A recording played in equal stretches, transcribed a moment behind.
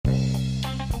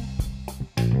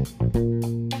A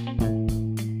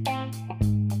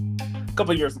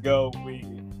couple of years ago, we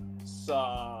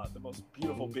saw the most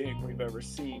beautiful being we've ever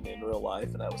seen in real life,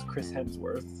 and that was Chris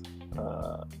Hemsworth.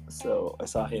 So I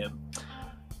saw him.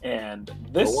 And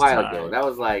this a while time, ago. That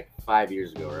was like 5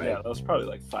 years ago, right? Yeah, that was probably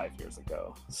like 5 years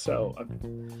ago. So I've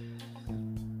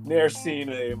never seen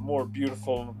a more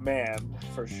beautiful man,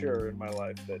 for sure, in my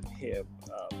life than him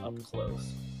up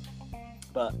close.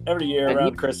 But every year And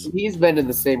around Chris... He's been in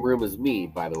the same room as me,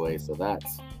 by the way, so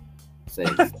that's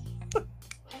saying something.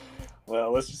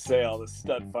 Well, let's just say all the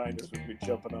stud finders would be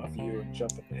jumping off you and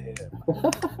jumping to him.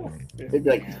 They'd be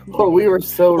like, oh, we were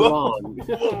so wrong.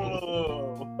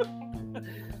 Whoa.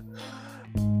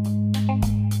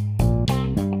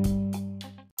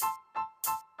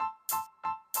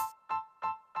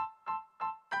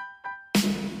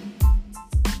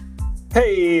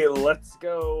 Hey, let's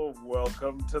go.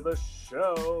 Welcome to the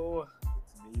show.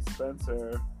 It's me,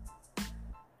 Spencer.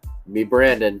 Me,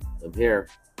 Brandon. I'm here.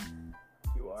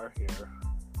 You are here.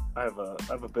 I have a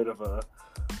bit of a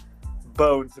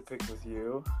bone to pick with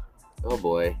you. Oh,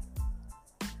 boy.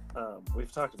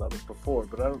 We've talked about this before,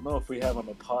 but I don't know if we have on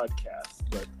the podcast.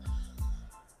 But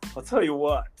I'll tell you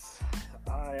what.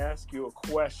 I ask you a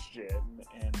question,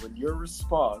 and when your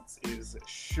response is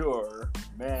sure,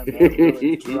 man, that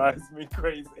really drives me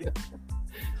crazy.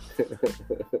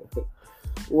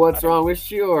 What's wrong with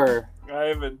sure? I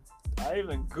even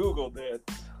Googled it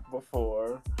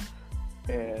before,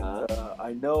 and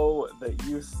I know that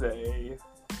you say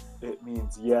it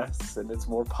means yes, and it's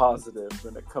more positive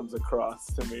than it comes across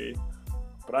to me.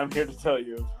 But I'm here to tell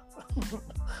you,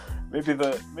 maybe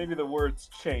the words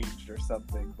changed or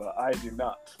something, but I do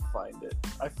not find it.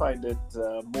 I find it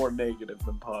more negative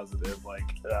than positive.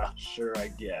 Like, sure, I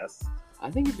guess. I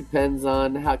think it depends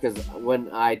on how, because when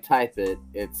I type it,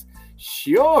 it's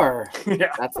sure.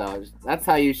 Yeah. That's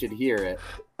how you should hear it.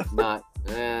 Not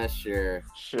sure.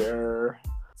 Sure.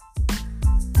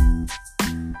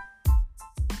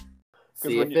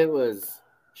 See, if it was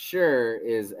sure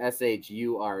is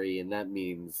SHURE, and that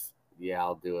means yeah,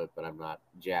 I'll do it, but I'm not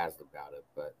jazzed about it.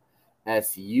 But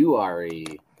SURE,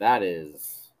 that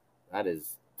is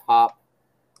top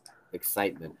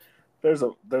excitement. There's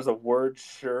a word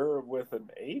sure with an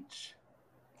H?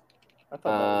 I thought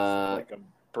that was like a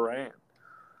brand.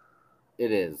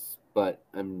 It is, but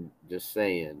I'm just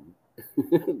saying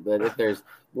that if there's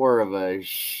more of a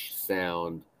sh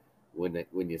sound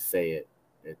when you say it,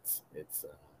 it's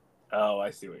Oh,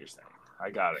 I see what you're saying. I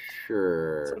got it.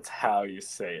 Sure. So it's how you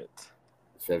say it.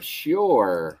 So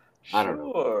sure. I don't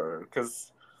know. Sure,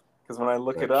 because when I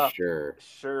look it up,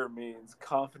 sure means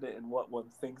confident in what one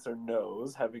thinks or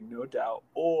knows, having no doubt,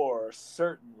 or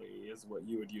certainly is what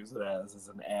you would use it as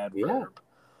an adverb. Yeah.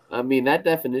 I mean, that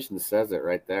definition says it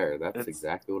right there. That's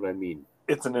exactly what I mean.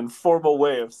 It's an informal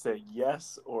way of saying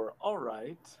yes or all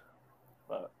right,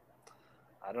 but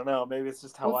I don't know. Maybe it's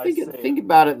just how I say it. Think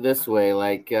about it this way.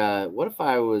 Like, what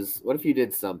if you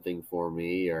did something for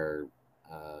me, or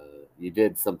you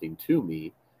did something to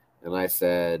me, and I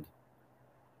said,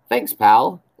 thanks,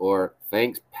 pal, or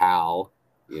thanks, pal.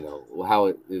 You know,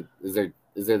 how is there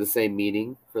the same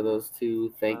meaning for those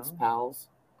two thanks, pals?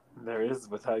 There is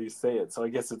with how you say it. So I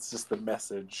guess it's just the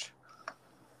message.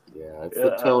 Yeah, it's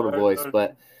the tone of voice,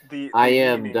 but the I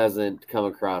am meaning doesn't come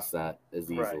across that as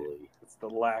easily. Right. It's the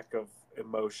lack of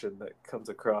emotion that comes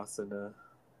across I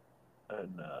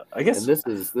guess.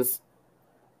 And this.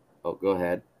 Oh, go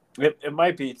ahead. It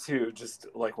might be too. Just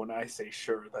like when I say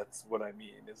sure, that's what I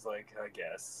mean. Is like, I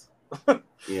guess.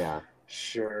 Yeah.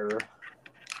 Sure.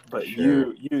 But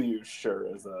sure. You use sure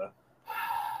as a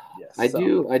yes. I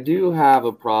do have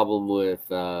a problem with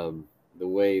the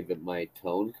way that my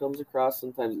tone comes across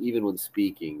sometimes, even when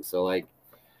speaking. So like,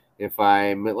 if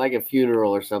I'm at like a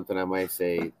funeral or something, I might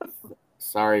say,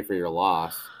 sorry for your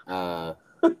loss. But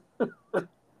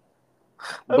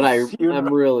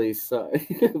I'm really sorry.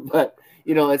 But,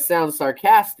 you know, it sounds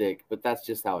sarcastic, but that's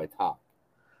just how I talk.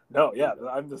 No, yeah,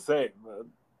 I'm the same.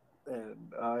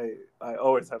 And I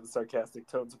always have a sarcastic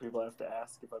tone, so people have to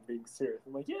ask if I'm being serious.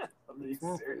 I'm like, yeah, I'm being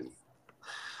serious.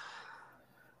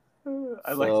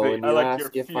 I like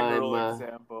your funeral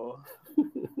example.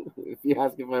 If you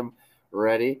ask if I'm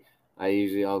ready,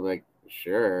 I'll be like,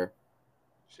 sure.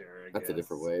 Sure, That's a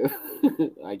different way.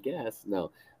 I guess.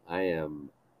 No, I am.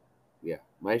 Yeah,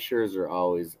 my sures are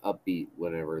always upbeat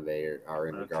whenever they are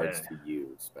in regards to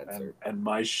you, Spencer. And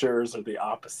my sures are the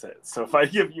opposite. So if I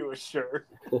give you a sure,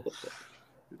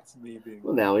 it's me being.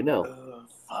 Well, now we know.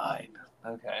 Fine.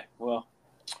 Okay. Well,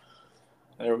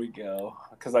 there we go.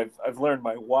 Because I've learned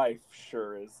my wife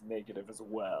sure is negative as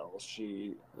well.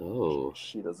 She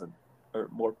doesn't, or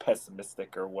more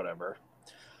pessimistic or whatever.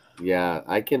 Yeah,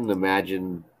 I can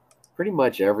imagine pretty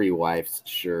much every wife's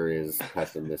sure is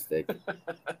pessimistic.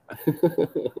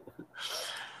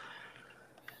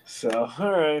 So,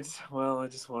 all right. Well, I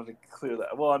just wanted to clear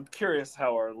that. Well, I'm curious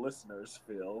how our listeners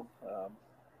feel.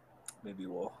 Maybe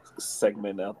we'll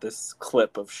segment out this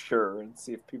clip of Sure and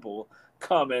see if people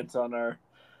comment on our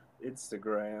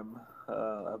Instagram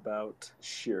about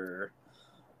Sure.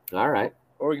 All right.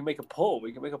 Or we can make a poll.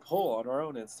 We can make a poll on our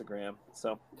own Instagram.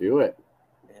 So, Do it.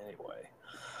 anyway.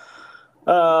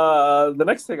 The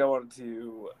next thing I wanted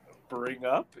to bring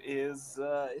up is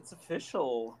it's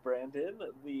official, Brandon.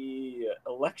 The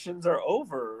elections are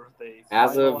over. They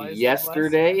As of finalized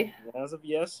yesterday, as of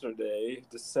yesterday,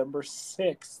 December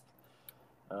 6th.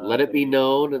 let it be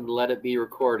known and let it be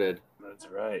recorded. That's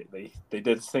right. They did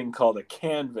a thing called a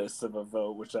canvass of a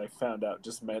vote, which I found out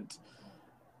just meant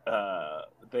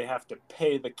they have to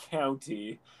pay the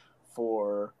county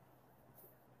for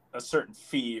a certain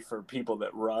fee for people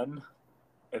that run.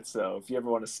 And so if you ever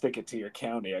want to stick it to your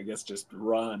county, I guess just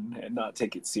run and not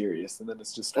take it serious. And then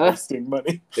it's just wasting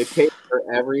money. They pay for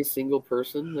every single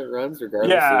person that runs,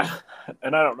 regardless Yeah.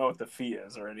 And I don't know what the fee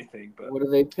is or anything, but what do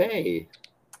they pay?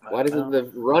 Why doesn't the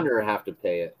runner have to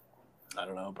pay it? I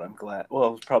don't know, but I'm glad.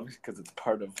 Well, it's probably because it's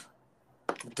part of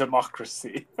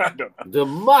democracy. I don't know.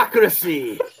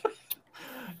 Democracy!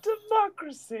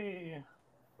 Democracy!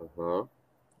 Uh-huh.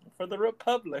 For the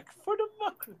Republic, for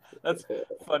democracy. That's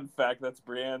fun fact. That's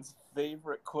Brienne's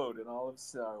favorite quote in all of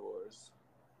Star Wars.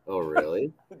 Oh,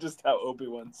 really? Just how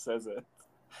Obi-Wan says it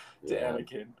to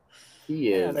Anakin.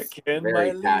 He is Anakin,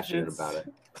 very passionate about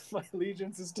it. My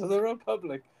allegiance is to the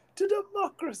Republic, to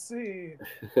democracy.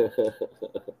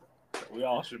 We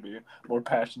all should be more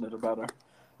passionate about our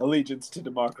allegiance to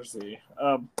democracy.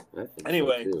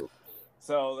 Anyway.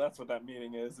 So that's what that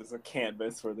meeting is a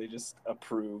canvas where they just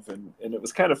approve. And it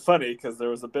was kind of funny because there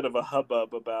was a bit of a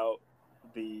hubbub about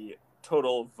the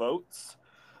total votes.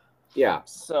 Yeah.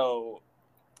 So,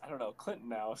 I don't know, Clinton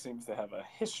now seems to have a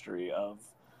history of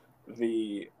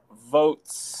the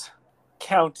votes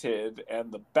counted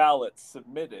and the ballots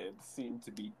submitted seem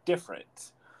to be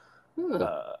different in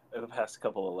the past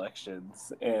couple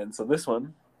elections. And so this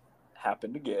one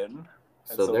happened again.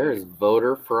 So there is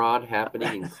voter fraud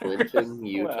happening in Clinton,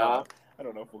 Utah. Well, I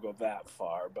don't know if we'll go that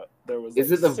far, but there was.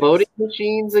 Is it the voting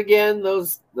machines again?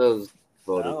 Those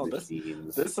voting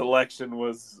machines. This election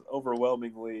was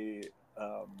overwhelmingly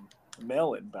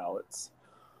mail-in ballots.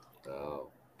 Oh.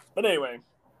 But anyway,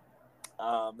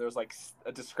 there was like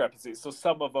a discrepancy. So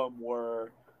some of them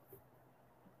were.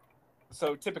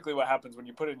 So typically what happens when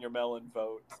you put in your mail-in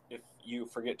vote, if you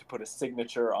forget to put a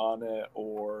signature on it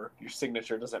or your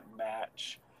signature doesn't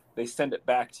match, they send it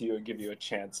back to you and give you a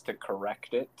chance to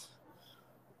correct it.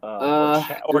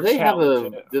 Do they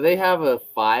have a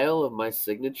file of my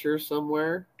signature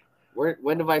somewhere?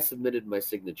 When have I submitted my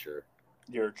signature?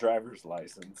 Your driver's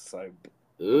license.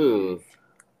 Ooh.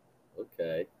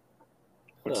 Okay.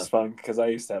 Which is fun because I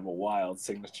used to have a wild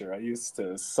signature. I used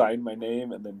to sign my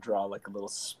name and then draw like a little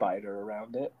spider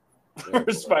around it.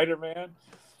 For Spider-Man. Man,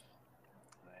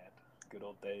 good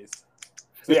old days.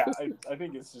 So yeah, I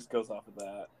think it just goes off of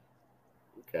that.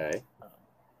 Okay.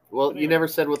 Well, anyway. You never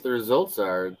said what the results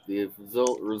are. The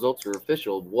results are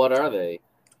official. What are they?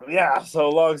 Yeah, so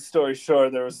long story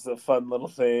short, there was a fun little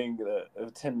thing. A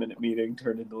 10-minute meeting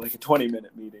turned into like a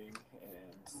 20-minute meeting.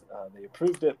 They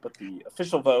approved it, but the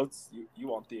official votes, you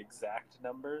want the exact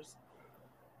numbers?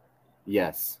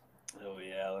 Yes. Oh,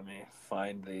 yeah, let me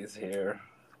find these here.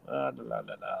 All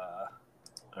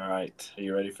right, are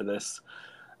you ready for this?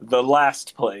 The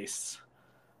last place,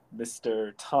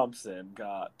 Mr. Thompson,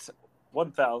 got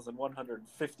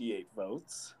 1,158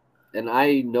 votes. And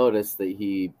I noticed that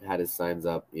he had his signs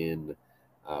up in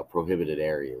prohibited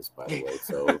areas, by the way,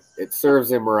 so it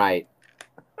serves him right.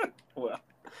 Well,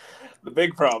 the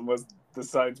big problem was the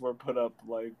signs were put up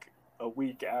like a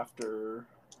week after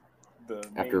the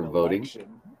main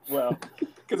election. Well,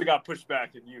 because it got pushed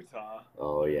back in Utah.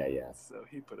 Oh yeah. So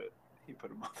he put him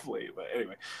up late. But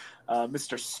anyway,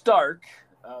 Mr. Stark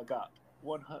got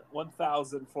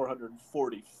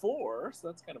 1,444. So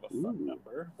that's kind of a fun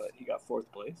number. But he got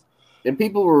fourth place. And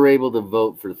people were able to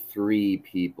vote for 3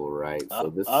 people, right?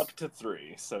 Up to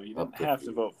 3. So you didn't have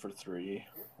to vote for 3.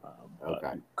 But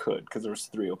you could because there was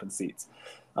 3 open seats.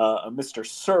 Mr.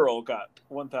 Searle got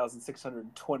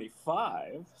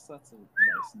 1,625, so that's a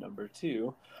nice number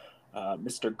too.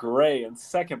 Mr. Gray in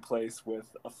second place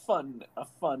with a fun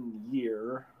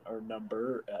year or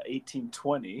number,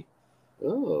 1820.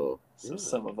 Oh, so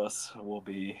some of us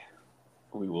we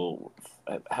will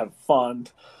have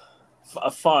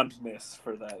a fondness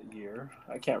for that year.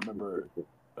 I can't remember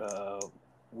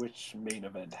which main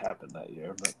event happened that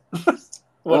year, but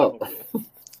one of them did.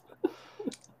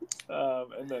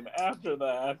 And then after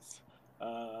that,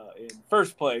 in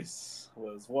first place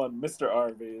was one Mr.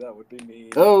 RV. That would be me.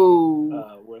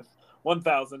 With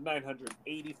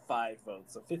 1,985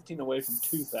 votes. So 15 away from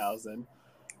 2,000.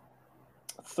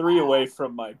 3 away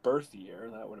from my birth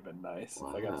year. That would have been nice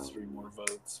if I got 3 more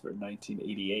votes for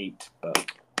 1988. But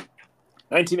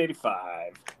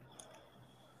 1985.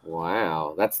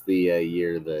 Wow. That's the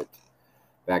year that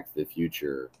Back to the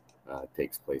Future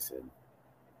takes place in.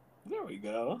 There we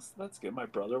go. So that's good. My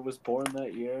brother was born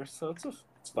that year, so it's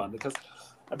fun because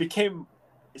I became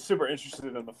super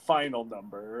interested in the final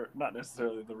number, not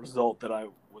necessarily the result that I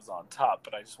was on top,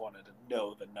 but I just wanted to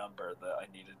know the number that I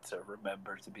needed to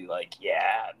remember to be like,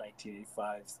 yeah,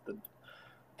 1985's the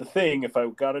thing. If I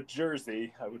got a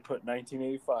jersey, I would put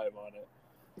 1985 on it.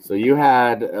 So you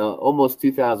had almost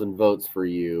 2,000 votes for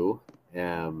you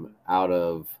out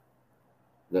of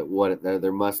that. What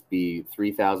there must be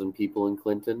 3,000 people in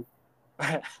Clinton.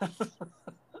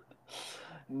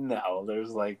 No,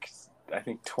 there's like I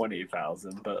think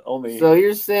 20,000, but only. So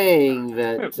you're saying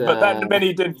that, but that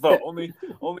many didn't vote. Only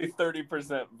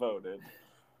 30% voted.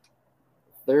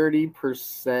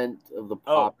 30% of the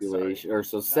population, or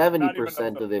so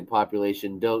 70% of the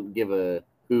population don't give a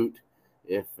hoot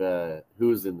if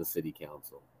who's in the city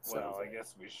council. Well, I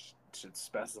guess we should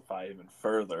specify even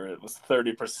further. It was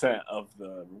 30% of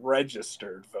the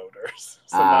registered voters.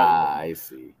 So I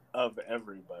see. Of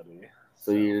everybody.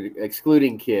 So you're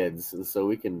excluding kids, so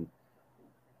we can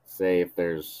say if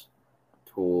there's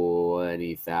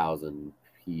 20,000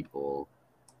 people,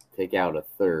 take out a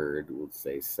third, we'll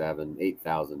say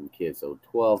 8,000 kids, so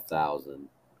 12,000.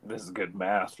 This is good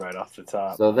math right off the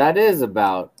top. So that's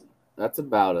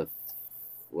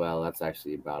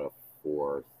actually about a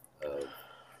fourth of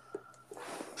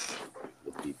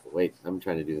the people. Wait, I'm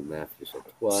trying to do the math here.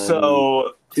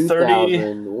 So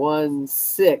 2,000,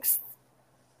 1/6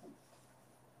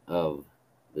 of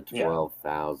the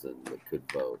 12,000 that could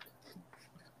vote.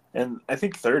 And I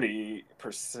think 30%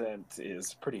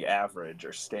 is pretty average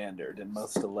or standard in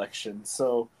most elections.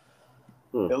 So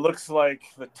it looks like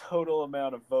the total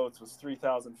amount of votes was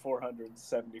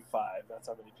 3,475. That's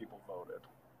how many people voted.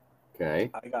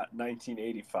 Okay. I got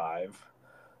 1985.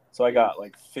 So I got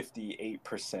like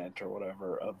 58% or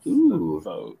whatever of the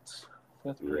votes.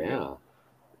 That's pretty good.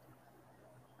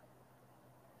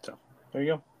 So there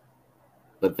you go.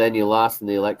 But then you lost in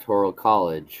the Electoral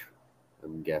College,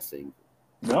 I'm guessing.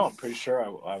 No, I'm pretty sure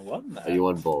I won that. Oh, you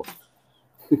won both.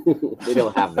 They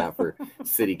don't have that for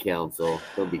city council.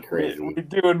 Don't be crazy. We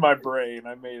do in my brain.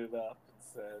 I made it up. It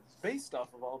said, based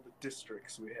off of all the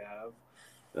districts we have.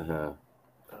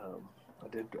 I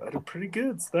did pretty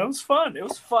good. So that was fun. It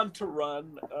was fun to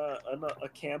run a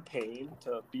campaign,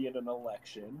 to be in an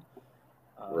election.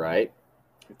 Right.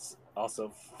 It's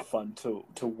also fun to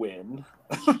win.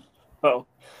 Well,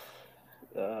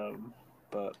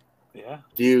 but yeah.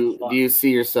 Do you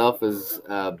see yourself as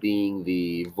being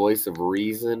the voice of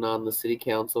reason on the city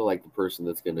council, like the person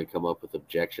that's going to come up with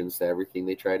objections to everything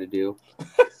they try to do?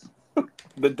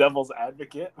 The devil's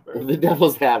advocate? The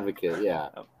devil's advocate, yeah.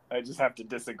 I just have to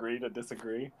disagree to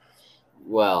disagree.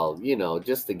 Well,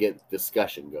 just to get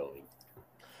discussion going.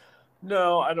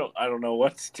 No, I don't know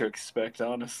what to expect,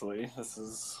 honestly. This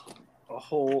is a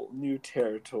whole new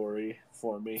territory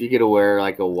for me. Do you get to wear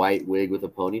like a white wig with a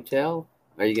ponytail?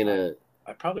 Are you gonna?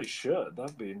 I probably should.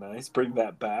 That'd be nice. Bring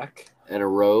that back. And a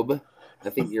robe. I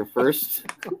think you're first.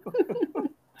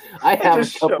 I have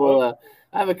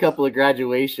a couple of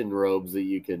graduation robes that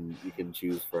you can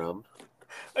choose from.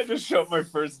 I just showed my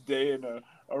first day in a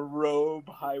robe,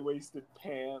 high-waisted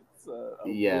pants, a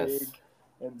wig,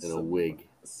 and a wig.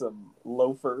 Some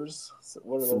loafers.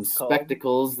 What are those called?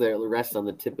 Spectacles that rest on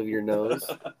the tip of your nose.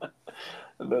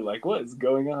 And they're like, what is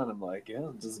going on? I'm like, yeah,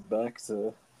 I'm just back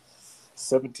to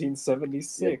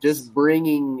 1776. Yeah, just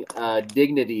bringing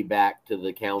dignity back to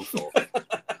the council.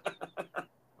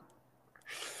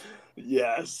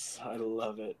 Yes, I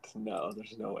love it. No,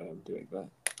 there's no way I'm doing that.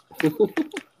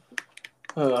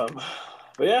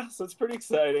 But yeah, so it's pretty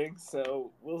exciting.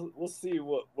 So we'll see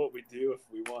what we do if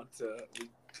we want to.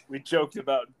 We joked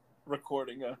about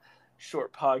recording a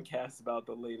short podcast about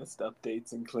the latest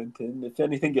updates in Clinton. If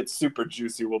anything gets super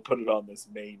juicy, we'll put it on this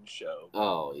main show.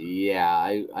 Oh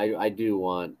yeah, I do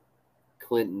want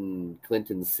Clinton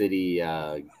City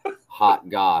hot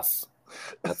goss.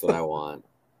 That's what I want.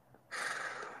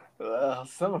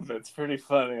 Some of it's pretty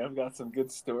funny. I've got some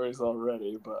good stories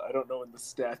already, but I don't know when the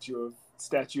statute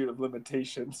of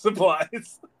limitations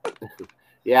applies.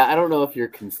 Yeah, I don't know if your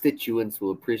constituents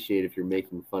will appreciate if you're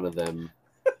making fun of them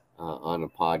on a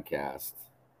podcast.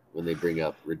 when they bring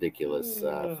up ridiculous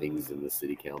things in the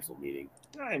city council meeting.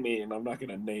 I mean, I'm not going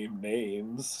to name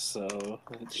names, so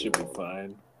it should be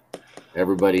fine.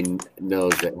 Everybody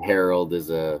knows that Harold is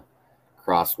a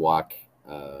crosswalk.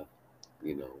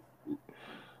 You know,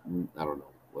 I don't know.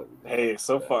 Hey,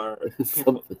 so far,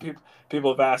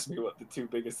 people have asked me what the two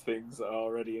biggest things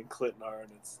already in Clinton are, and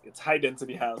it's high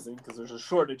density housing because there's a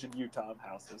shortage in Utah of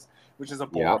houses, which is a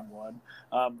boring one.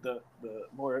 The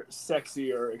more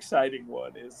sexy or exciting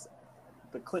one is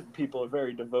the Clinton people are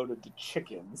very devoted to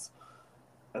chickens,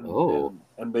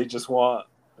 and they just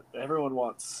everyone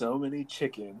wants so many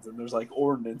chickens, and there's like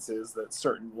ordinances that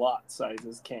certain lot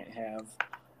sizes can't have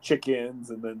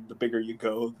chickens, and then the bigger you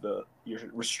go, you're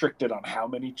restricted on how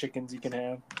many chickens you can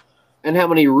have and how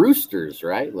many roosters,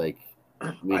 right? Like,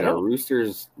 I mean, are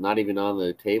roosters not even on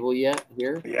the table yet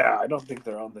here? Yeah, I don't think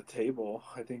they're on the table.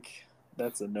 I think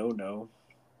that's a no.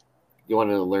 You want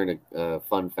to learn a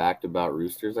fun fact about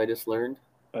roosters? I just learned.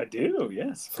 I do,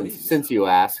 yes, please. Since you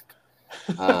asked,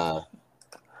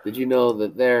 did you know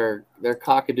that their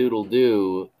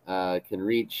cock-a-doodle-doo can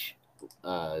reach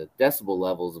decibel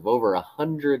levels of over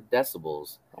 100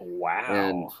 decibels? Wow.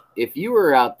 And if you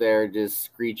were out there just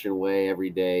screeching away every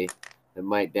day, it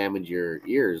might damage your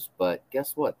ears. But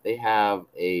guess what? They have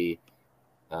a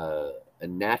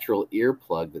natural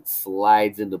earplug that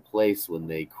slides into place when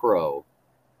they crow.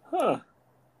 Huh.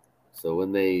 So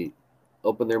when they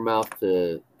open their mouth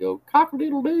to go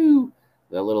cock-a-doodle-doo,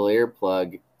 that little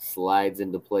earplug slides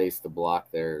into place to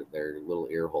block their little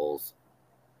ear holes.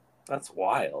 That's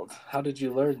wild. How did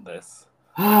you learn this?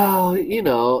 Oh, you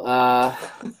know,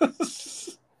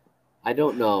 I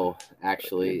don't know,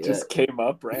 actually. It just came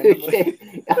up randomly.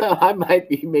 I might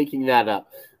be making that up.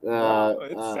 No,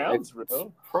 it sounds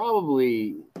real.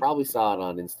 Probably saw it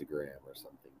on Instagram or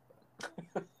something.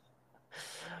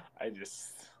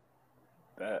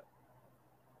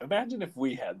 Imagine if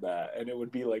we had that and it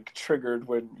would be like triggered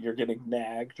when you're getting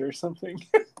nagged or something.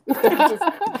 It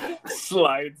just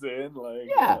slides in, like,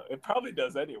 it probably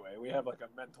does anyway. We have like a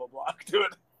mental block to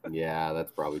it. Yeah,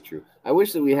 that's probably true. I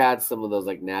wish that we had some of those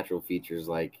like natural features,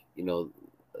 like, you know,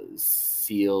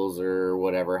 seals or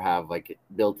whatever have like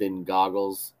built-in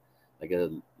goggles, like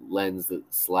a lens that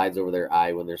slides over their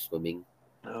eye when they're swimming.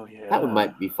 Oh yeah, that one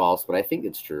might be false, but I think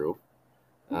it's true.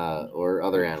 Or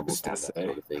other animals have that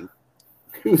sort of thing.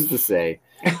 Who's to say?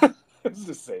 Who's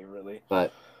to say, really?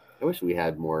 But I wish we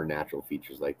had more natural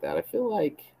features like that. I feel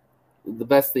like the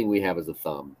best thing we have is a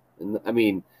thumb, and I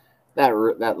mean that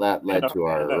led to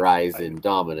our rise in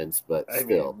dominance. But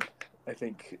still, I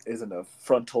think isn't a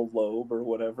frontal lobe or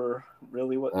whatever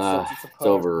really what sets us apart. It's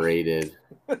overrated.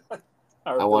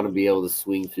 I want to be able to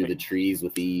swing through the trees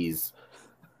with ease.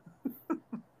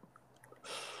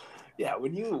 Yeah,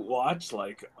 when you watch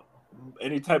like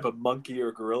any type of monkey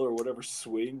or gorilla or whatever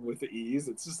swing with ease,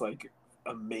 it's just like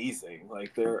amazing.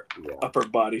 Like their upper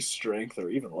body strength or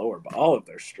even lower, all of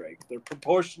their strength, they're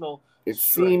proportional. It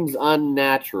seems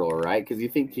unnatural, right? Because you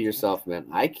think to yourself, man,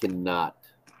 I cannot.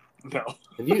 No.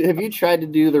 Have you tried to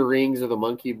do the rings or the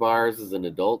monkey bars as an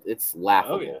adult? It's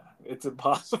laughable. Oh yeah, it's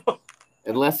impossible.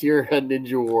 Unless you're a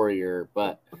ninja warrior,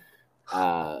 but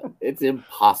it's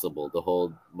impossible to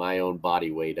hold my own body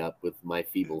weight up with my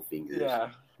feeble fingers. Yeah,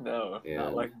 no,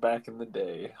 not like back in the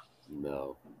day.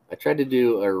 No, I tried to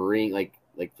do a ring like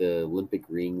the Olympic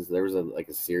rings. There was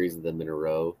a series of them in a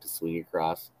row to swing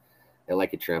across at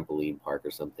like a trampoline park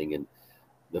or something, and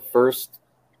the first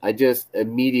I just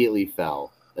immediately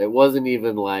fell. It wasn't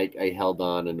even like I held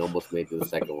on and almost made it to the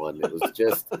second one. It was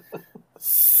just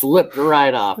slipped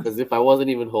right off as if I wasn't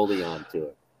even holding on to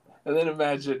it. And then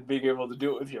imagine being able to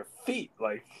do it with your feet,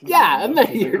 like and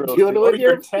then you're doing it with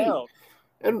your tail.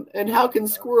 And how can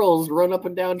squirrels run up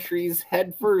and down trees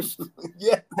head first?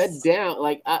 Yes. Head down.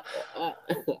 Like I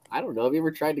don't know. Have you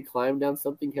ever tried to climb down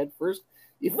something head first?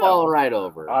 You fall right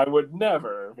over. I would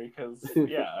never, because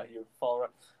you fall right.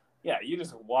 Yeah, you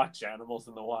just watch animals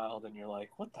in the wild and you're like,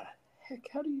 what the heck?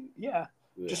 How do you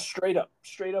just straight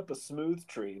up a smooth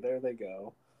tree. There they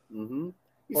go. Mm-hmm.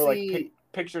 Or like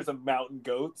pictures of mountain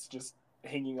goats just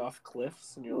hanging off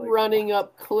cliffs, and you're like running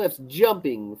up cliffs,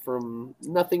 jumping from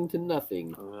nothing to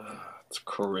nothing. It's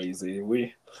crazy.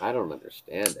 I don't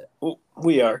understand it.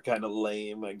 We are kind of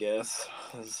lame, I guess.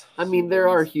 I mean, there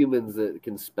are humans that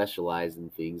can specialize in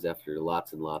things after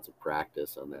lots and lots of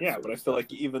practice on that. Yeah, but I feel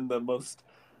like even the most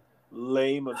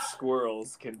lame of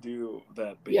squirrels can do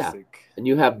that basic. Yeah. And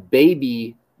you have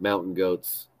baby mountain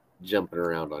goats jumping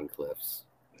around on cliffs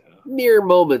mere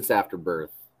moments after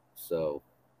birth. So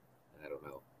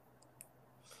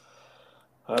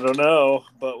I don't know,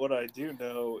 but what I do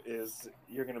know is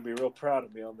you're going to be real proud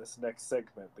of me on this next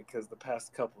segment, because the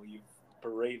past couple you've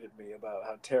berated me about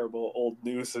how terrible old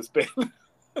news has been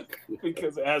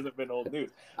because it hasn't been old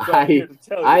news. So I'm here to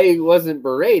tell you. I wasn't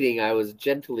berating. I was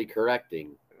gently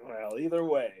correcting. Well, either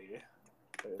way.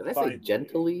 Did I say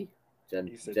gently?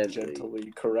 You said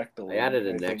gently correctly. I added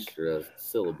an extra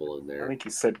syllable in there. I think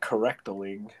you said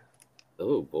correctling.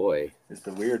 Oh boy, it's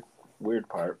the weird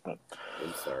part. But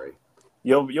I'm sorry.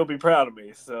 You'll be proud of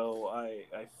me. So I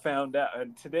found out,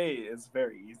 and today is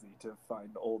very easy to find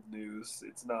old news.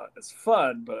 It's not as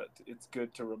fun, but it's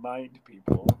good to remind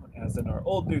people. As in our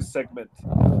old news segment,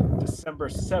 December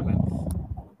 7th.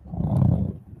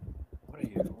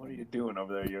 What are you doing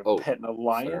over there? You're petting a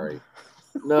lion? Sorry.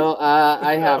 No,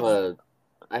 I have a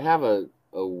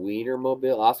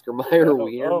Wienermobile, Oscar Mayer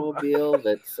Wienermobile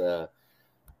that's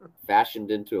fashioned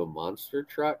into a monster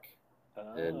truck.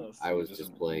 And so I was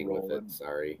just playing with it.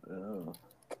 Sorry. Oh.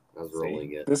 I was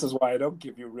rolling it. This is why I don't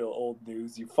give you real old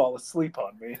news. You fall asleep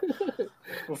on me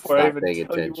before I even tell you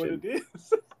what it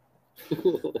is.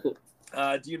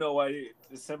 Do you know why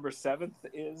December 7th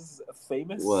is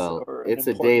famous? Well, it's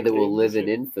a day that will live in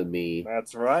infamy.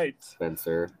 That's right.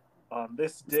 Spencer. On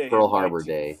this day, Pearl Harbor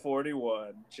Day,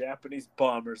 1941, Japanese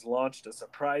bombers launched a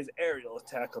surprise aerial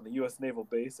attack on the U.S. Naval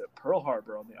base at Pearl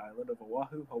Harbor on the island of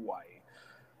Oahu, Hawaii,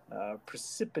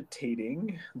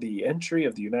 precipitating the entry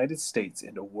of the United States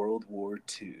into World War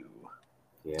II.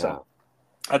 Yeah. So,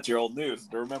 that's your old news.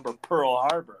 To remember Pearl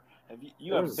Harbor.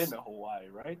 You haven't been to Hawaii,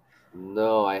 right?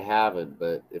 No, I haven't.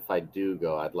 But if I do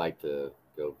go, I'd like to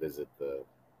go visit the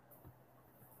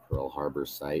Pearl Harbor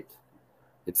site.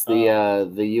 It's the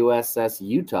USS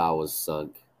Utah was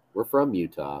sunk. We're from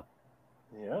Utah.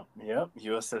 Yep.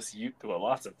 USS Utah. Well,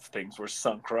 lots of things were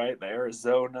sunk, right? The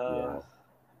Arizona.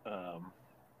 Yeah.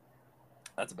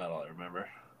 That's about all I remember.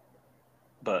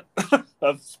 But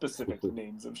of specific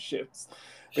names of ships.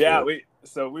 But yeah, we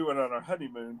went on our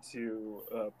honeymoon to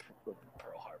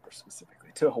Pearl Harbor,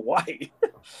 specifically to Hawaii,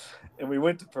 and we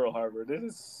went to Pearl Harbor. It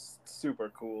is super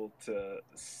cool to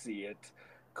see it.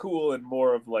 Cool in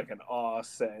more of like an awe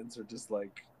sense, or just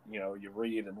like, you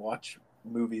read and watch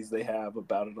movies they have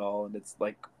about it all, and it's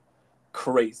like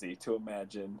crazy to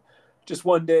imagine just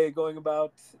one day going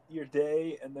about your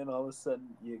day, and then all of a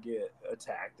sudden you get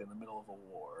attacked in the middle of a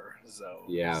war. So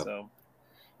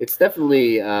it's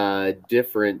definitely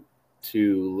different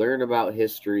to learn about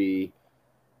history,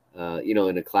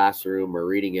 in a classroom or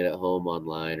reading it at home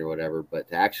online or whatever, but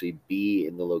to actually be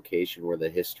in the location where the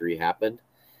history happened.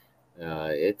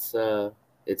 It's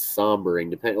sombering,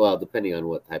 depending on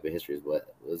what type of history is.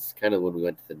 But it was kind of when we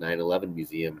went to the 9/11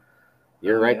 museum.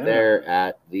 You're there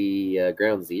at the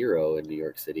Ground Zero in New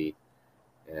York City,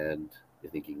 and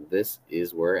you're thinking this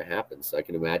is where it happened. So I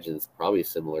can imagine it's probably a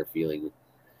similar feeling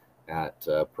at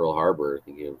Pearl Harbor.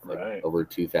 Thinking of over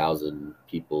 2,000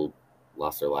 people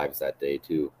lost their lives that day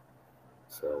too.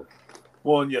 So,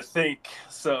 well, and you think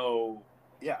so,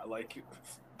 like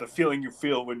the feeling you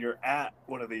feel when you're at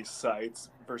one of these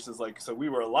sites versus so we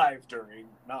were alive during,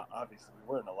 not obviously we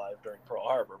weren't alive during Pearl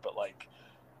Harbor, but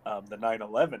the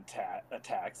 9/11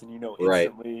 attacks, and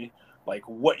instantly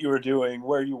what you were doing,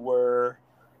 where you were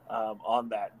on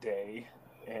that day.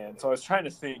 And so I was trying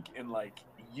to think in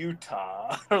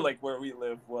Utah or where we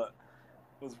live, what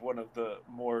was one of the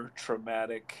more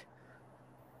traumatic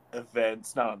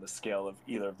events, not on the scale of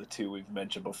either of the two we've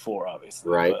mentioned before,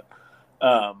 obviously, right?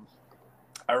 But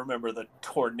I remember the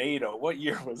tornado. What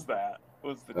year was that?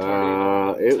 Was the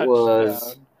tornado? It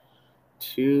was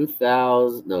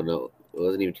 2000. No, it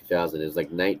wasn't even 2000. It was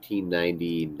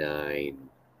 1999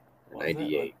 or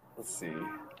 98. Let's see.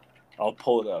 I'll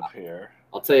pull it up here.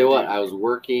 I'll tell you what. I was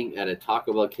working at a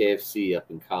Taco Bell KFC up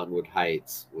in Cottonwood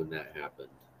Heights when that happened.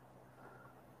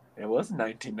 It was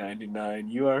 1999.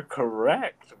 You are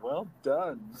correct. Well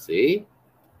done. See?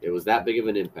 It was that big of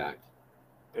an impact.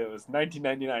 It was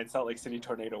 1999. Salt Lake City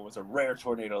tornado was a rare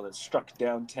tornado that struck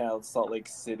downtown Salt Lake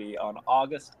City on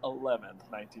August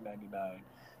 11th, 1999.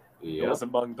 Yep. It was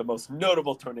among the most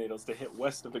notable tornadoes to hit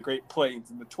west of the Great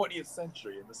Plains in the 20th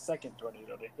century, and the second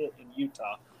tornado to hit in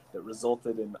Utah that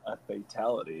resulted in a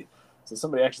fatality. So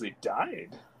somebody actually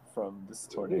died from this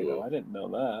tornado. Ooh. I didn't know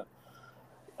that.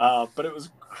 But it was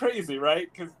crazy, right?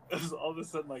 Because it was all of a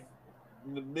sudden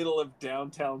in the middle of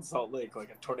downtown Salt Lake, a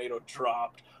tornado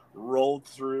dropped, rolled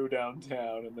through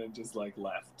downtown, and then just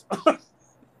left.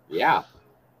 Yeah.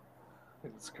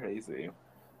 It's crazy.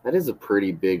 That is a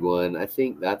pretty big one. I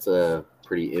think that's a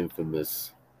pretty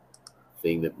infamous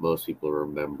thing that most people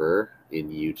remember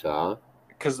in Utah.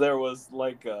 Because there was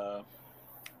the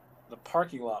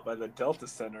parking lot by the Delta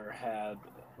Center had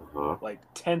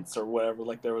tents or whatever.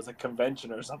 There was a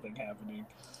convention or something happening.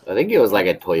 I think it was a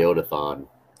Toyota-thon.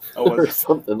 Oh, or was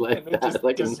something like and it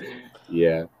that. just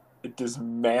Yeah. it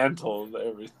dismantled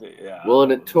everything. Yeah. Well,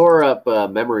 and it tore up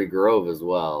Memory Grove as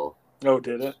well. Oh,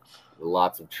 did it?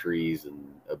 Lots of trees and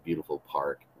a beautiful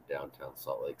park in downtown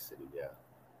Salt Lake City. Yeah.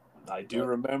 I do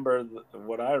remember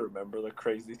what I remember. The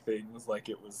crazy thing was like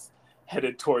it was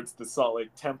headed towards the Salt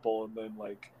Lake Temple and then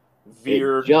like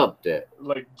veered, jumped it,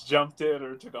 like jumped it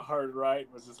or took a hard right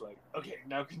and was just like, okay,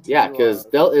 now continue. Yeah, because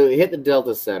it hit the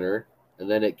Delta Center and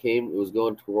then it was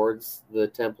going towards the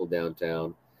temple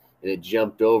downtown, and it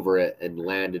jumped over it and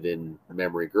landed in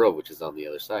Memory Grove, which is on the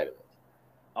other side of it.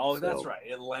 Oh, that's right.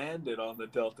 It landed on the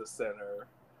Delta Center,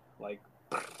 like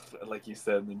you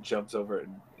said, and then jumps over it.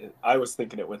 And I was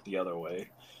thinking it went the other way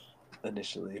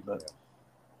initially, but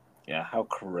yeah, how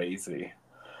crazy.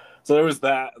 So there was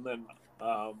that, and then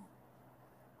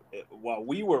while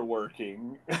we were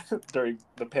working during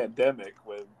the pandemic,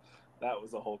 when that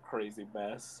was a whole crazy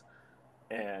mess,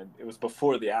 and it was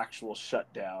before the actual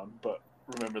shutdown, but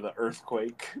remember the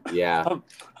earthquake? Yeah.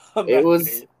 on It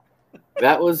was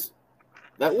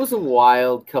that was a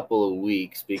wild couple of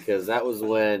weeks, because that was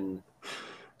when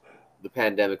the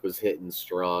pandemic was hitting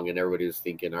strong and everybody was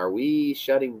thinking, are we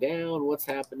shutting down? What's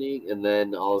happening? And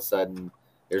then all of a sudden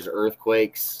there's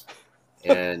earthquakes,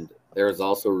 and there was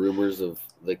also rumors of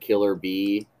the killer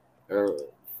bee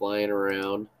flying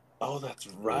around. Oh, that's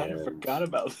right. I forgot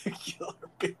about the killer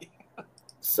bee.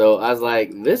 So I was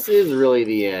like, this is really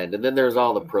the end. And then there's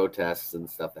all the protests and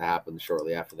stuff that happened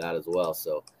shortly after that as well.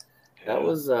 So that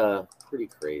was pretty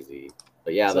crazy.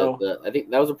 But yeah, I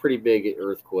think that was a pretty big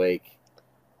earthquake.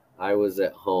 I was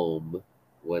at home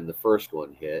when the first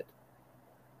one hit,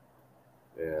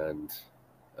 and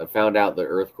I found out that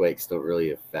earthquakes don't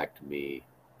really affect me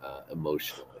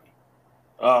emotionally.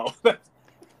 Oh,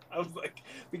 I was like,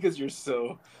 because you're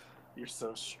so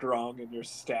strong in your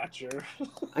stature.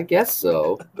 I guess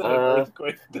so. That an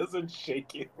earthquake doesn't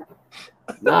shake you.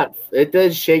 It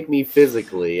does shake me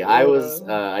physically.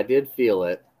 I did feel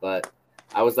it, but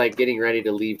I was like getting ready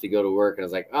to leave to go to work, and I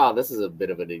was like, oh, this is a bit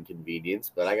of an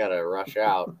inconvenience, but I gotta rush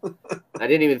out. I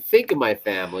didn't even think of my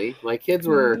family. My kids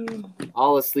were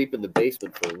all asleep in the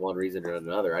basement for one reason or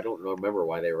another. I don't remember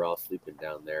why they were all sleeping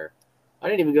down there. I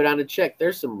didn't even go down to check.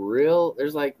 There's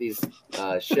like these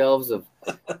shelves of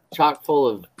chock full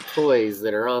of toys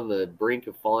that are on the brink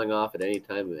of falling off at any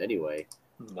time anyway.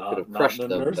 Could have crushed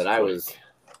them, but I was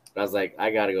like,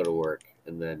 I gotta go to work.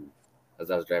 And then as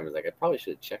I was driving, I was like, I probably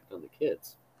should have checked on the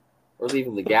kids, or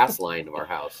even the gas line of our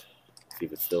house, see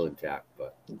if it's still intact.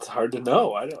 But it's hard to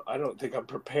know. I don't think I'm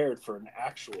prepared for an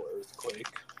actual earthquake.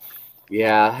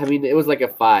 Yeah, I mean, it was like a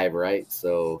 5, right?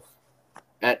 So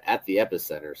at the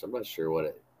epicenter, so I'm not sure what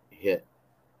it hit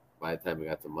by the time we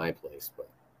got to my place, but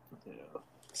yeah.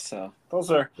 So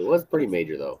it was pretty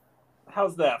major though.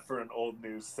 How's that for an old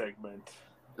news segment?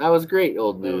 That was great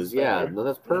old news. Yeah, no,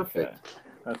 that's perfect. Okay.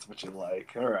 That's what you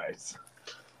like. All right.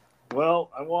 Well,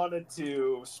 I wanted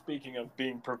to, speaking of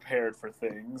being prepared for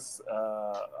things,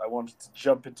 I wanted to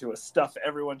jump into a stuff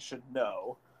everyone should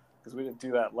know, because we didn't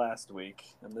do that last week,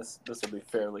 and this will be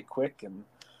fairly quick and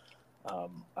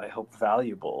I hope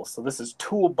valuable. So this is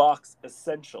Toolbox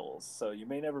Essentials. So you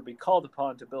may never be called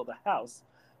upon to build a house,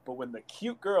 but when the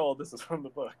cute girl, this is from the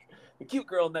book, the cute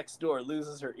girl next door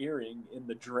loses her earring in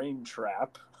the drain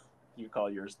trap. You call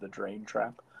yours the drain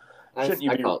trap? I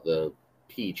call it the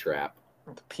pea trap.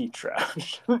 The pea trap.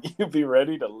 Shouldn't you be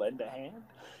ready to lend a hand?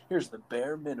 Here's the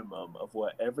bare minimum of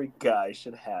what every guy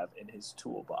should have in his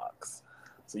toolbox.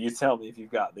 So you tell me if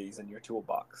you've got these in your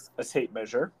toolbox. A tape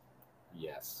measure.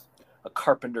 Yes. A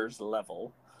carpenter's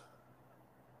level.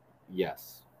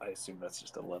 Yes. I assume that's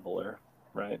just a leveler,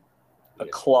 right? A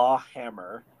claw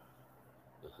hammer.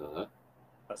 Uh-huh.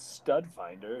 A stud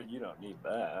finder. You don't need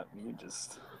that. You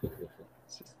just...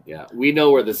 Yeah, we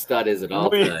know where the stud is at all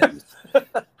times.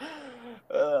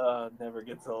 Never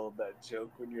gets old, that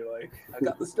joke when you're like, I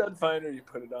got the stud finder, you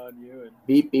put it on you. And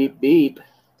beep, beep, beep.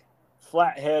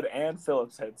 Flathead and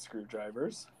Phillips head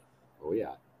screwdrivers. Oh,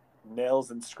 yeah.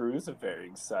 Nails and screws of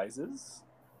varying sizes.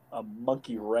 A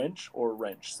monkey wrench or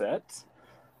wrench set.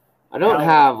 I don't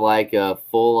have like a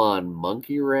full-on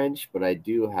monkey wrench, but I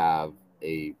do have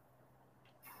a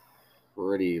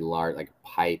pretty large, like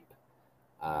pipe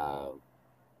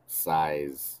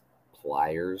size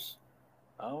pliers.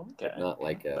 Oh, okay. Not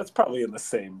like a... That's probably in the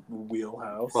same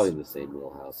wheelhouse. Probably in the same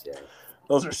wheelhouse, yeah.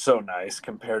 Those are so nice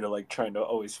compared to like trying to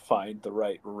always find the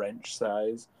right wrench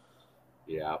size.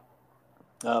 Yeah.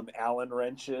 Allen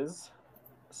wrenches,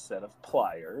 a set of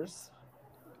pliers,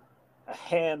 a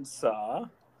handsaw,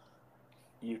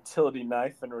 utility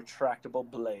knife and retractable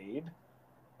blade,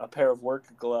 a pair of work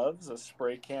gloves, a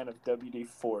spray can of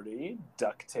WD-40,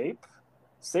 duct tape,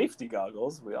 Safety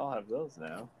goggles. We all have those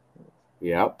now.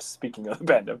 Yep. Speaking of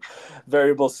random,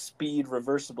 variable speed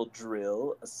reversible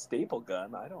drill, a staple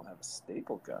gun. I don't have a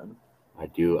staple gun. I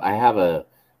do. I have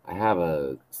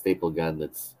a staple gun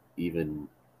that's even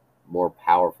more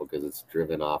powerful because it's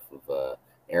driven off of a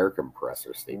air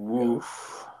compressor staple gun.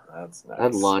 Oof, that's nice.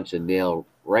 That'd launch a nail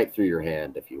right through your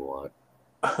hand if you want.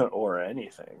 Or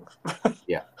anything.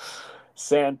 Yeah.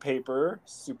 Sandpaper,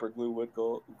 super glue,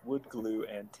 wood glue,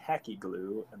 and tacky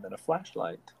glue, and then a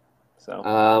flashlight.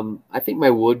 So I think my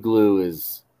wood glue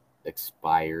is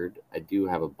expired. I do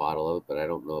have a bottle of it, but I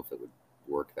don't know if it would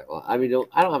work that well. I mean,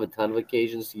 I don't have a ton of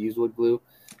occasions to use wood glue,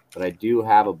 but I do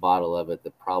have a bottle of it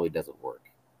that probably doesn't work.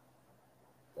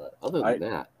 But other than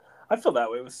that, I feel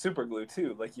that way with super glue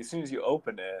too. Like as soon as you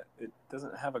open it, it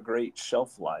doesn't have a great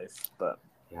shelf life. But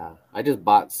yeah, I just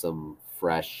bought some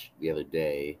fresh the other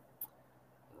day.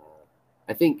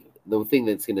 I think the thing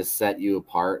that's going to set you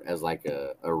apart as like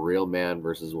a real man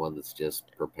versus one that's just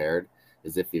prepared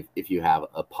is if you have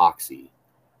epoxy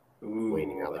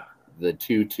waiting on the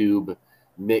 2-tube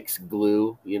mix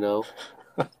glue, you know.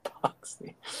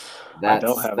 Epoxy. That's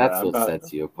what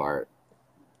sets you apart.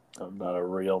 I'm not a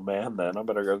real man then. I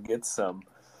better go get some.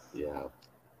 Yeah.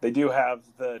 They do have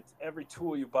every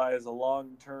tool you buy is a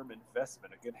long-term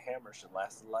investment. A good hammer should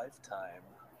last a lifetime.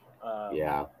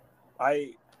 Yeah.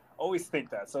 I always think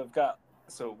that.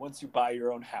 So once you buy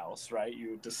your own house, right,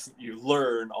 you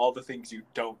learn all the things you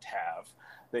don't have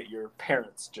that your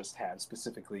parents just had,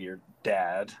 specifically your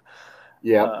dad.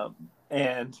 Yeah.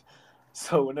 And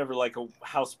so whenever like a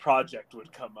house project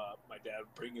would come up, my dad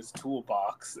would bring his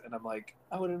toolbox, and I'm like,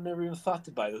 I would have never even thought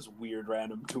to buy this weird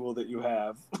random tool that you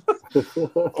have.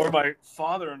 Or my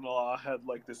father-in-law had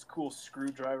like this cool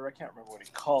screwdriver. I can't remember what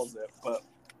he calls it, but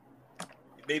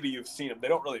maybe you've seen them. They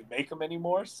don't really make them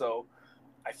anymore, so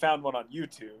I found one on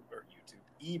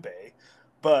eBay,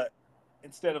 but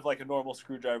instead of like a normal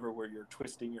screwdriver where you're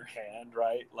twisting your hand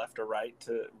right, left or right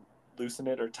to loosen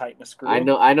it or tighten a screw. I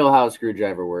know how a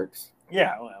screwdriver works.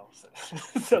 Yeah, well,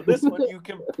 so this one you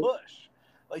can push.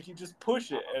 Like you just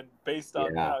push it, and based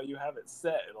on how you have it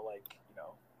set, it'll like,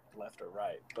 left or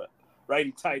right. But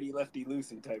righty tighty, lefty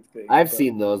loosey type thing. I've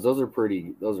seen those. Those are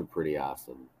pretty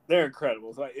awesome. They're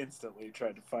incredible. So I instantly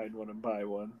tried to find one and buy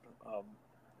one.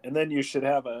 And then you should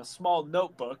have a small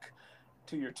notebook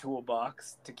to your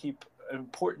toolbox to keep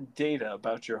important data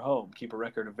about your home. Keep a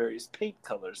record of various paint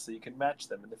colors so you can match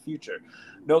them in the future.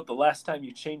 Note the last time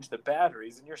you changed the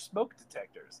batteries in your smoke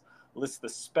detectors. List the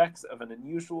specs of an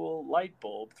unusual light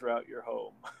bulb throughout your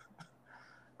home.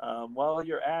 While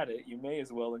you're at it, you may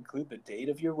as well include the date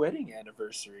of your wedding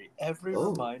anniversary. Every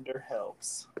reminder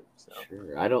helps. So.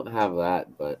 Sure. I don't have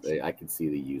that, but I can see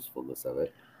the usefulness of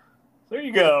it. There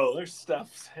you go. There's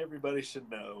stuff everybody should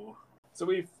know. So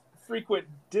we frequent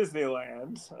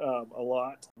Disneyland a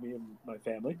lot, me and my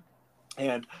family.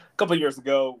 And a couple of years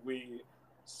ago, we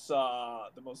saw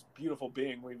the most beautiful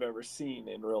being we've ever seen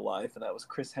in real life, and that was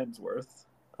Chris Hemsworth.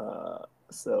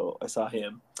 So I saw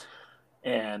him.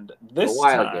 And this a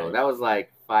while ago. That was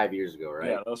like 5 years ago,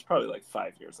 right? Yeah, that was probably like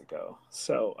 5 years ago.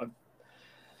 So I've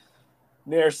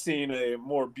never seen a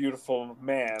more beautiful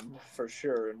man for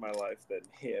sure in my life than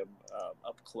him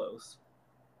up close.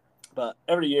 But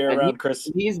every year around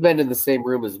Christmas, he's been in the same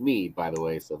room as me, by the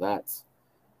way, so that's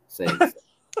saying.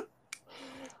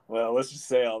 Well, let's just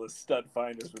say all the stud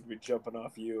finders would be jumping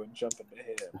off you and jumping to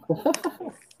him.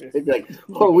 They'd be like,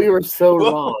 "Oh, we were so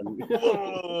wrong."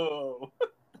 Whoa.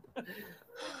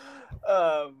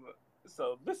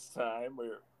 So this time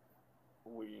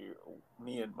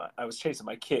I was chasing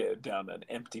my kid down an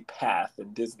empty path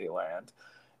in Disneyland,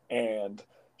 and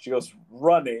she goes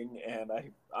running, and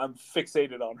I'm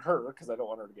fixated on her because I don't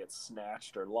want her to get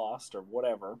snatched or lost or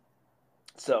whatever.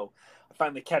 So I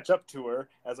finally catch up to her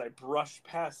as I brush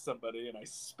past somebody, and I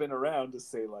spin around to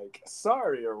say like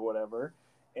sorry or whatever,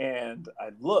 and I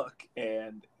look,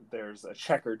 and there's a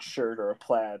checkered shirt or a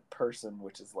plaid person,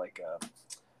 which is like a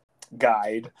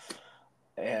guide.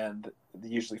 And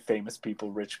usually famous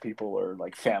people, rich people, or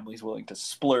like families willing to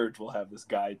splurge will have this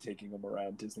guide taking them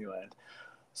around Disneyland.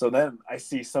 So then I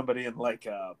see somebody in like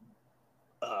a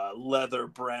leather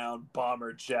brown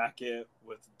bomber jacket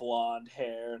with blonde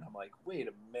hair, and I'm like, wait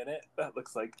a minute,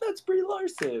 that's Brie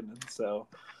Larson. And so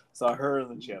saw her, and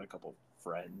then she had a couple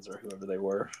friends or whoever they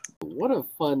were. What a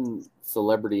fun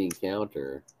celebrity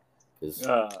encounter.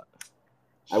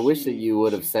 I wish that you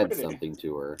would have said something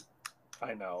to her.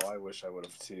 I know. I wish I would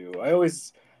have too. I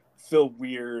always feel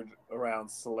weird around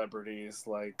celebrities.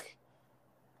 Like,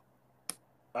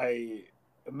 I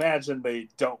imagine they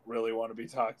don't really want to be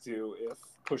talked to if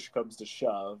push comes to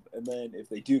shove. And then if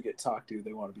they do get talked to,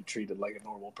 they want to be treated like a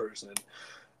normal person.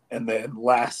 And then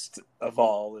last of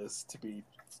all is to be,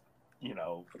 you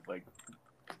know, like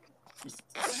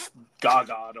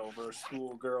gaga'd over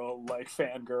schoolgirl, like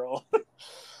fangirl.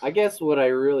 I guess what I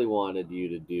really wanted you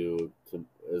to do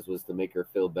was to make her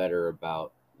feel better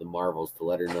about the Marvels, to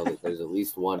let her know that there's at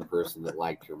least one person that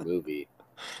liked your movie,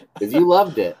 because you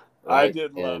loved it. Right? I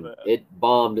did love it. It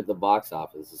bombed at the box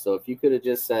office. So if you could have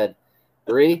just said,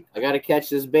 Brie, I got to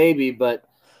catch this baby, but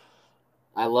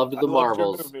I loved the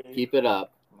Marvels. Keep it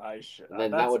up. I should. And then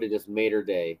that would have just made her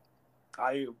day.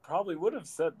 I probably would have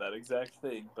said that exact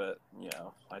thing, but, you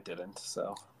know, I didn't.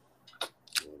 So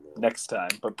next time.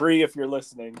 But Brie, if you're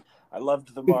listening, I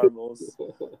loved the Marvels.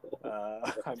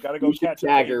 I've got to go catch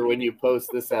tag her when you post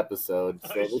this episode.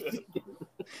 So.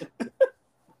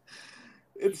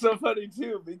 It's so funny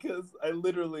too, because I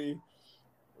literally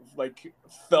like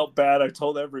felt bad. I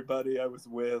told everybody I was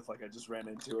with, like I just ran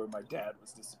into her. My dad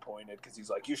was disappointed because he's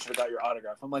like, you should have got your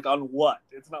autograph. I'm like, on what?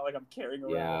 It's not like I'm carrying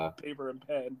around paper and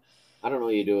pen. I don't know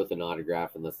what you do with an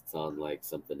autograph unless it's on like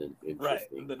something interesting.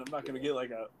 Right, and then I'm not going to get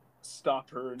like stop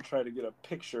her and try to get a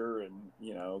picture, and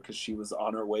you know, because she was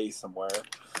on her way somewhere.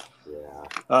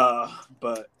 Yeah.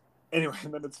 But anyway,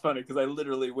 and then it's funny because I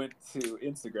literally went to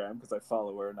Instagram because I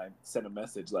follow her, and I sent a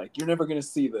message like, "You're never going to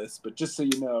see this, but just so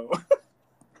you know."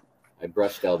 I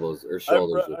brushed elbows or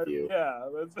shoulders with you. Yeah.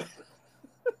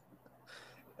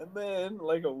 And then,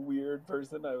 like a weird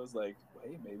person, I was like,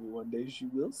 hey, maybe one day she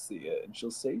will see it and she'll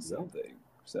say something.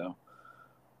 Yeah. So,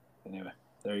 anyway,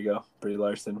 there you go. Brie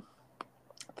Larson.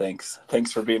 Thanks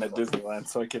for being at Disneyland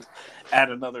so I could add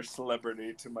another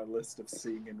celebrity to my list of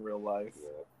seeing in real life.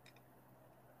 Yeah.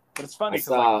 But it's funny.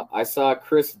 I saw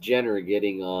Kris Jenner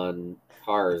getting on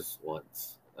cars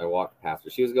once. I walked past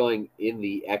her. She was going in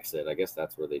the exit. I guess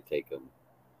that's where they take them.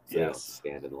 So they don't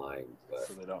stand in line. But...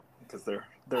 So they don't, because they're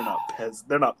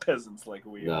not peasants like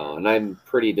we are. No, and I'm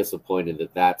pretty disappointed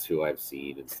that that's who I've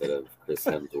seen instead of Chris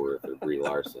Hemsworth or Brie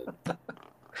Larson.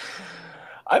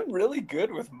 I'm really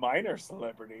good with minor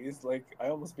celebrities. Like, I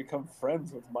almost become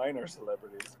friends with minor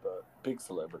celebrities, but big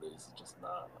celebrities, just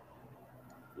not.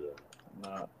 Yeah.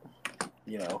 Not,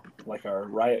 you know, like our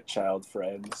Riot Child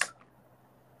friends.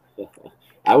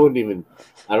 I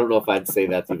don't know if I'd say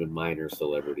that's even minor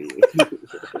celebrity.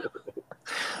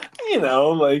 You know,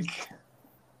 like,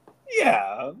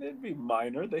 yeah, they'd be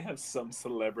minor. They have some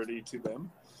celebrity to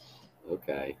them.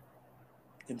 Okay.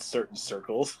 In certain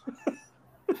circles.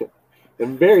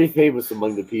 I'm very famous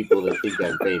among the people that think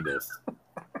I'm famous.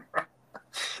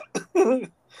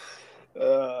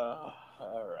 All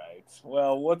right.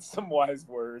 Well, what's some wise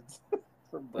words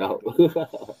from Brandon?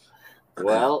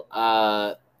 Well,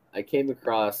 I came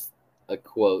across a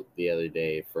quote the other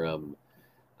day from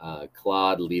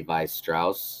Claude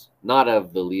Levi-Strauss, not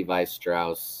of the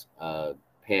Levi-Strauss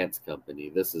pants company.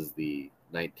 This is the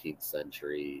 19th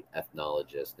century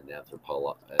ethnologist and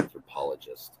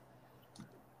anthropologist.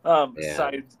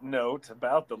 Side note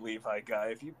about the Levi guy: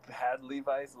 have you had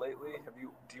Levi's lately?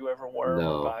 Do you ever wear them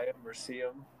or buy them or see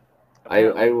them?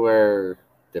 I wear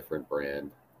different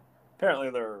brand. Apparently,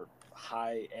 they're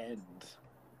high end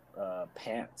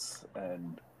pants,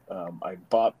 and I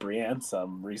bought Brienne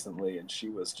some recently, and she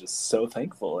was just so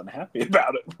thankful and happy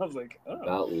about it. I was like, oh.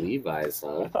 About Levi's,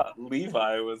 huh? I thought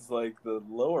Levi was like the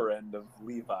lower end of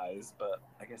Levi's, but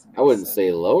I guess I wouldn't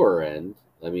say lower end.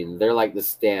 I mean, they're like the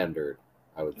standard,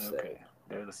 I would say. Okay,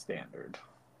 they're the standard.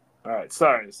 All right,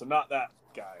 sorry. So not that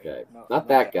guy. Okay. Not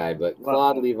that guy, but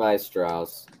Claude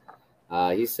Levi-Strauss.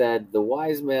 He said, the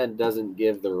wise man doesn't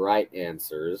give the right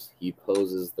answers. He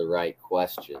poses the right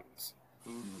questions.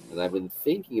 And I've been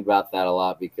thinking about that a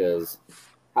lot because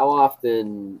how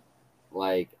often,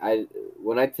 like,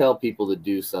 when I tell people to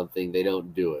do something, they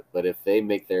don't do it. But if they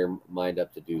make their mind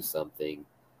up to do something,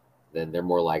 then they're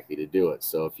more likely to do it.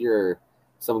 So if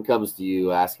someone comes to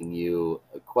you asking you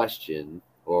a question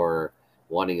or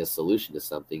wanting a solution to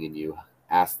something and you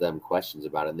ask them questions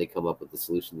about it and they come up with the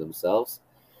solution themselves,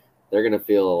 they're going to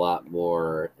feel a lot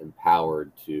more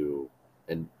empowered to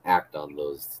and act on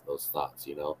those thoughts,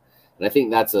 you know? And I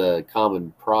think that's a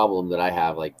common problem that I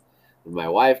have. Like when my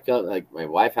wife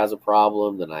has a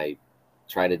problem, then I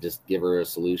try to just give her a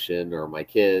solution, or my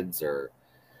kids or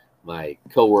my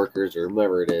coworkers or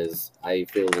whomever it is. I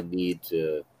feel the need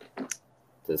to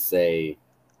say,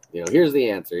 you know, here's the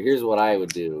answer. Here's what I would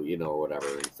do, you know, or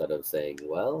whatever, instead of saying,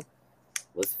 well,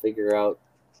 let's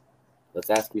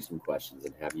ask you some questions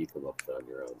and have you come up with it on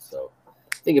your own. So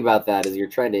think about that as you're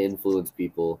trying to influence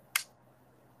people.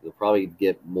 You'll probably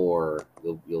get more.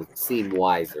 You'll seem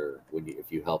wiser if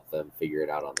you help them figure it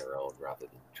out on their own rather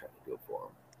than trying to do it for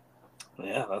them.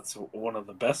 Yeah, that's one of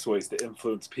the best ways to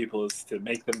influence people is to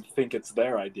make them think it's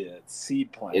their idea. It's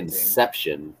seed planting.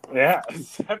 Inception. Yeah,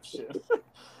 inception.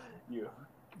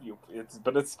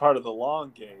 But it's part of the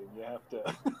long game. You have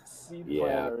to seed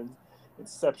plant or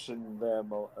inception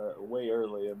them way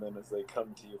early, and then as they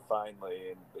come to you finally,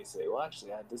 and they say, "Well,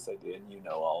 actually, I had this idea," and you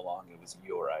know all along it was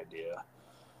your idea.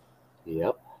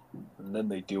 Yep. And then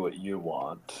they do what you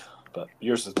want, but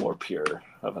yours is more pure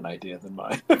of an idea than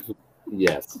mine.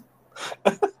 Yes.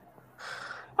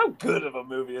 How good of a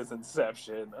movie is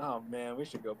Inception? Oh man, we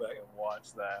should go back and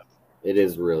watch that. It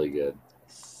is really good.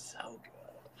 So good.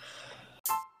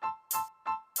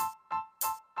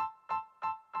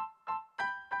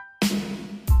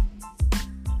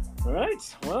 All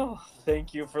right. Well,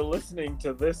 thank you for listening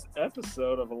to this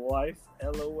episode of Life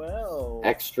LOL.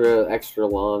 Extra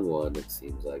long one, it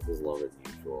seems like. It's longer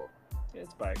than usual.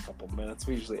 It's by a couple minutes.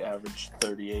 We usually average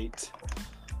 38.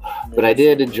 But I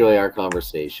did enjoy our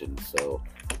conversation, so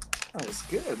that was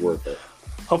good. Worth it.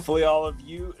 Hopefully all of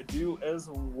you do as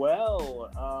well.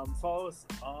 Follow us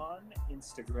on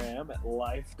Instagram at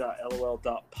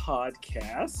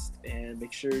life.lol.podcast and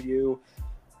make sure you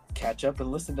catch up and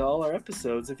listen to all our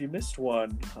episodes if you missed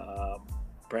one.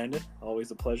 Brandon, always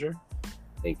a pleasure.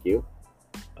 Thank you.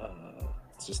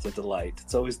 It's just a delight.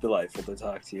 It's always delightful to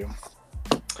talk to you.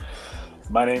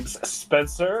 My name's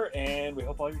Spencer, and we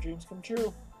hope all your dreams come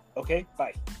true. Okay,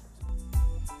 bye.